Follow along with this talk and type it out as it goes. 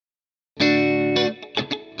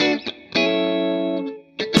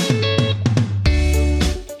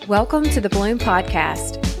Welcome to the Bloom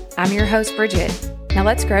Podcast. I'm your host, Bridget. Now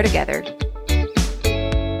let's grow together.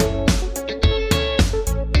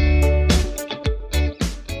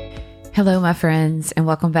 Hello, my friends, and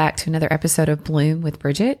welcome back to another episode of Bloom with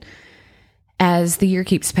Bridget. As the year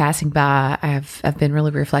keeps passing by, I've been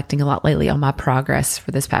really reflecting a lot lately on my progress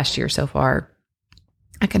for this past year so far.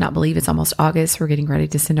 I cannot believe it's almost August. We're getting ready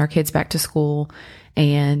to send our kids back to school,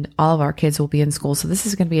 and all of our kids will be in school. So this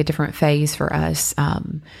is going to be a different phase for us,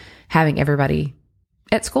 having everybody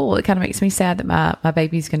at school. It kind of makes me sad that my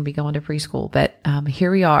baby's going to be going to preschool, but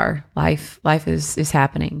here we are. Life is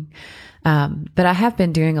happening. But I have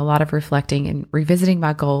been doing a lot of reflecting and revisiting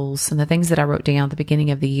my goals and the things that I wrote down at the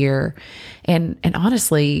beginning of the year. And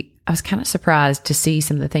honestly, I was kind of surprised to see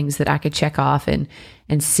some of the things that I could check off and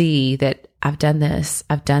see that I've done this,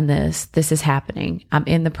 this is happening. I'm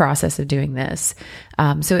in the process of doing this.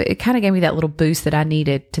 So it kind of gave me that little boost that I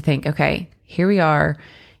needed to think, okay, here we are.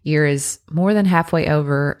 Year is more than halfway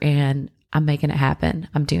over and I'm making it happen.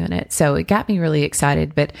 I'm doing it. So it got me really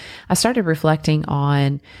excited, but I started reflecting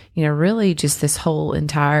on, really just this whole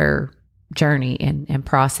entire journey and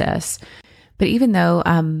process. But even though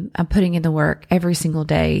I'm putting in the work every single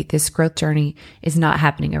day, this growth journey is not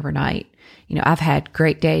happening overnight. I've had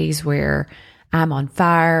great days where I'm on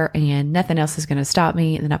fire and nothing else is going to stop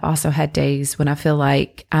me. And then I've also had days when I feel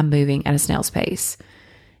like I'm moving at a snail's pace.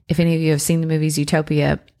 If any of you have seen the movies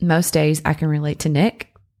Utopia, most days I can relate to Nick,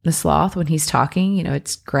 the sloth, when he's talking.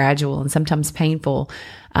 It's gradual and sometimes painful,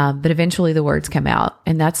 but eventually the words come out.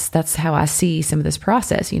 And that's how I see some of this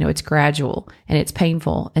process. It's gradual and it's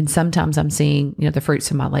painful. And sometimes I'm seeing, the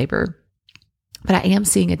fruits of my labor. But I am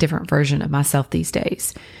seeing a different version of myself these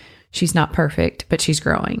days. She's not perfect, but she's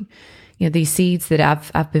growing. These seeds that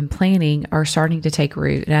I've been planting are starting to take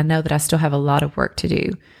root. And I know that I still have a lot of work to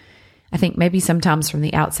do. I think maybe sometimes from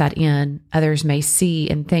the outside in, others may see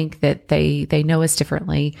and think that they know us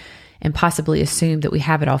differently and possibly assume that we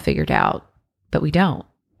have it all figured out, but we don't.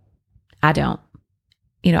 I don't.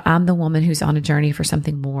 I'm the woman who's on a journey for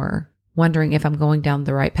something more, wondering if I'm going down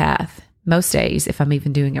the right path, most days if I'm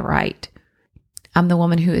even doing it right. I'm the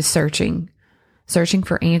woman who is searching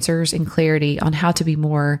for answers and clarity on how to be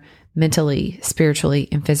more mentally, spiritually,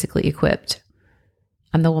 and physically equipped.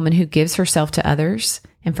 I'm the woman who gives herself to others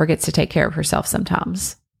and forgets to take care of herself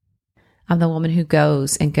sometimes. I'm the woman who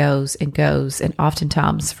goes and goes and goes and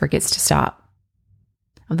oftentimes forgets to stop.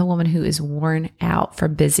 I'm the woman who is worn out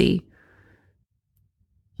from busy.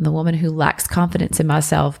 I'm the woman who lacks confidence in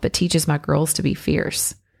myself but teaches my girls to be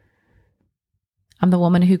fierce. I'm the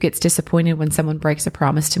woman who gets disappointed when someone breaks a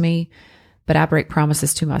promise to me, but I break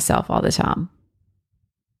promises to myself all the time.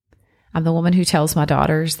 I'm the woman who tells my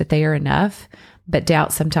daughters that they are enough, but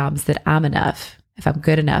doubt sometimes that I'm enough, if I'm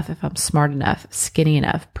good enough, if I'm smart enough, skinny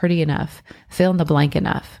enough, pretty enough, fill in the blank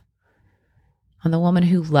enough. I'm the woman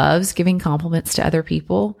who loves giving compliments to other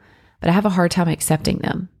people, but I have a hard time accepting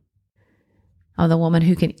them. I'm the woman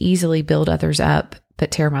who can easily build others up,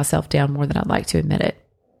 but tear myself down more than I'd like to admit it.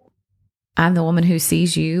 I'm the woman who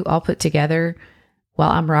sees you all put together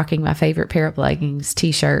while I'm rocking my favorite pair of leggings,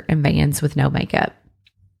 t-shirt, and Vans with no makeup.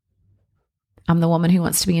 I'm the woman who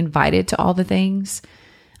wants to be invited to all the things.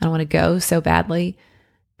 I want to go so badly,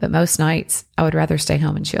 but most nights I would rather stay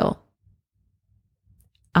home and chill.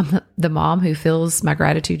 I'm the mom who fills my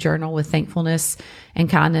gratitude journal with thankfulness and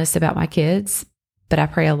kindness about my kids, but I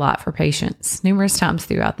pray a lot for patience numerous times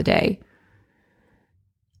throughout the day.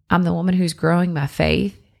 I'm the woman who's growing my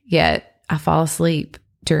faith, yet I fall asleep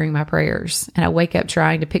during my prayers, and I wake up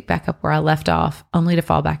trying to pick back up where I left off, only to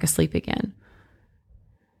fall back asleep again.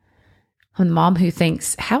 I'm the mom who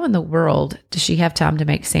thinks, how in the world does she have time to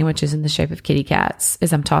make sandwiches in the shape of kitty cats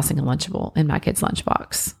as I'm tossing a Lunchable in my kid's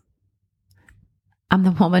lunchbox? I'm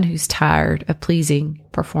the woman who's tired of pleasing,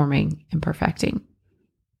 performing, and perfecting.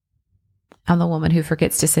 I'm the woman who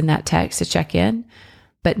forgets to send that text to check in,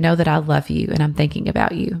 but know that I love you and I'm thinking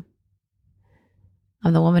about you.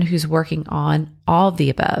 I'm the woman who's working on all of the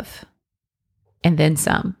above and then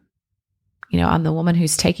some. I'm the woman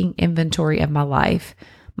who's taking inventory of my life,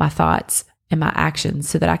 my thoughts, and my actions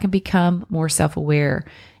so that I can become more self-aware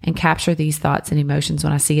and capture these thoughts and emotions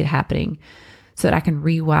when I see it happening so that I can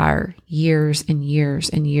rewire years and years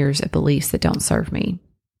and years of beliefs that don't serve me.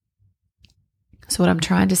 So what I'm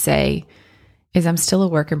trying to say is I'm still a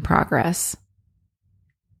work in progress.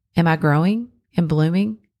 Am I growing and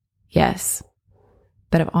blooming? Yes.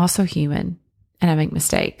 But I'm also human and I make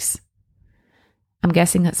mistakes. I'm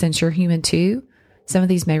guessing that since you're human too, some of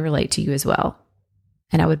these may relate to you as well.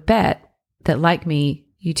 And I would bet that, like me,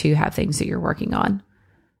 you too have things that you're working on.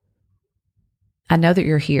 I know that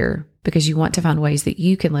you're here because you want to find ways that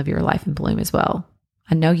you can live your life in bloom as well.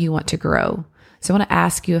 I know you want to grow. So I want to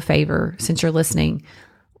ask you a favor. Since you're listening,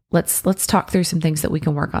 let's talk through some things that we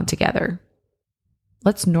can work on together.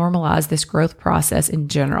 Let's normalize this growth process in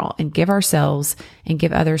general and give ourselves and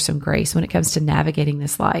give others some grace when it comes to navigating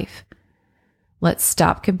this life. Let's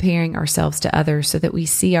stop comparing ourselves to others so that we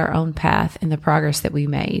see our own path and the progress that we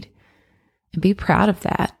made, and be proud of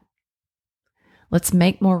that. Let's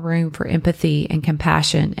make more room for empathy and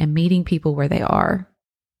compassion and meeting people where they are.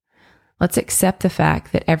 Let's accept the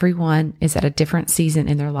fact that everyone is at a different season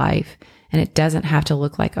in their life and it doesn't have to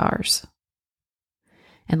look like ours.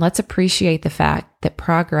 And let's appreciate the fact that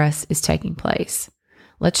progress is taking place.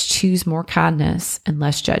 Let's choose more kindness and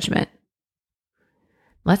less judgment.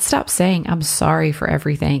 Let's stop saying I'm sorry for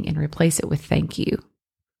everything and replace it with thank you.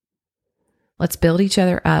 Let's build each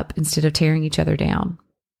other up instead of tearing each other down.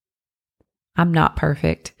 I'm not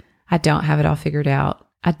perfect. I don't have it all figured out.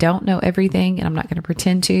 I don't know everything, and I'm not going to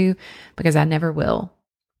pretend to, because I never will.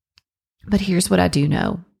 But here's what I do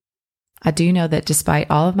know. I do know that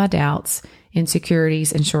despite all of my doubts,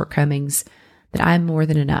 insecurities, and shortcomings, that I am more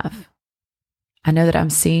than enough. I know that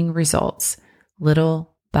I'm seeing results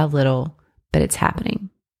little by little, but it's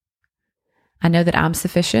happening. I know that I'm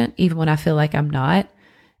sufficient even when I feel like I'm not,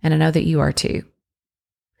 and I know that you are too.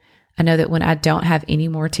 I know that when I don't have any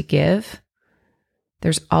more to give,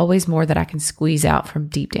 there's always more that I can squeeze out from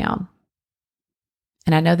deep down.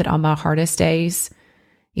 And I know that on my hardest days,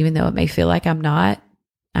 even though it may feel like I'm not,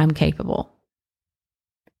 I'm capable.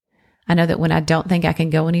 I know that when I don't think I can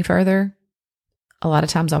go any further, a lot of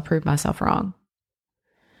times I'll prove myself wrong.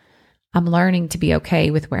 I'm learning to be okay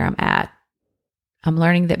with where I'm at. I'm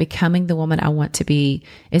learning that becoming the woman I want to be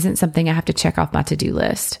isn't something I have to check off my to-do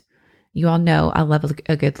list. You all know I love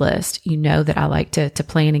a good list. You know that I like to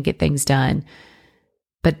plan and get things done.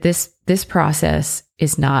 But this process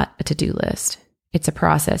is not a to-do list. It's a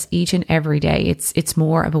process each and every day. It's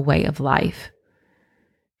more of a way of life.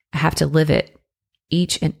 I have to live it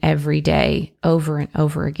each and every day over and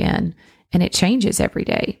over again. And it changes every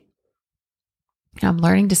day. I'm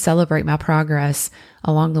learning to celebrate my progress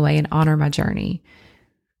along the way and honor my journey.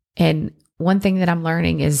 And one thing that I'm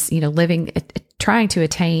learning is, trying to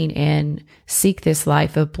attain and seek this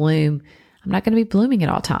life of bloom. I'm not going to be blooming at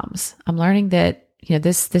all times. I'm learning that,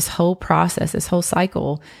 this whole process, this whole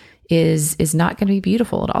cycle is not going to be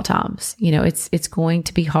beautiful at all times. It's going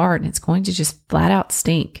to be hard and it's going to just flat out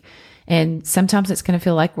stink. And sometimes it's going to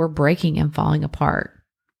feel like we're breaking and falling apart.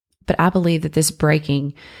 But I believe that this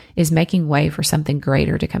breaking is making way for something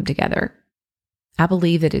greater to come together. I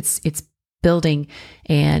believe that it's building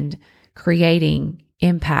and creating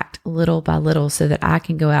impact little by little so that I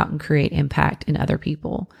can go out and create impact in other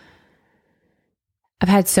people. I've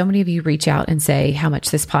had so many of you reach out and say how much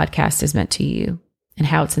this podcast has meant to you and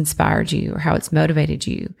how it's inspired you or how it's motivated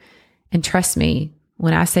you. And trust me,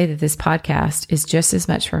 when I say that this podcast is just as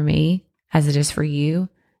much for me as it is for you,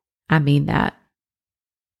 I mean that.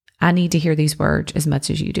 I need to hear these words as much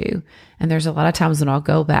as you do. And there's a lot of times when I'll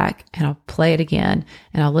go back and I'll play it again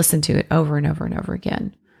and I'll listen to it over and over and over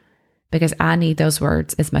again because I need those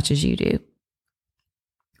words as much as you do.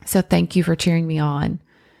 So thank you for cheering me on.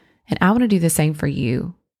 And I want to do the same for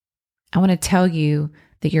you. I want to tell you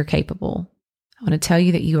that you're capable. I want to tell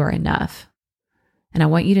you that you are enough. And I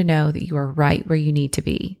want you to know that you are right where you need to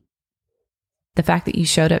be. The fact that you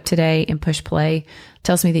showed up today and push play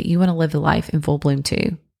tells me that you want to live the life in full bloom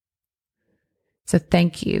too. So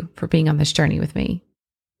thank you for being on this journey with me.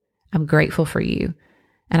 I'm grateful for you,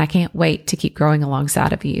 and I can't wait to keep growing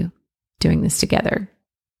alongside of you, doing this together.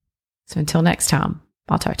 So until next time,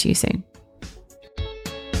 I'll talk to you soon.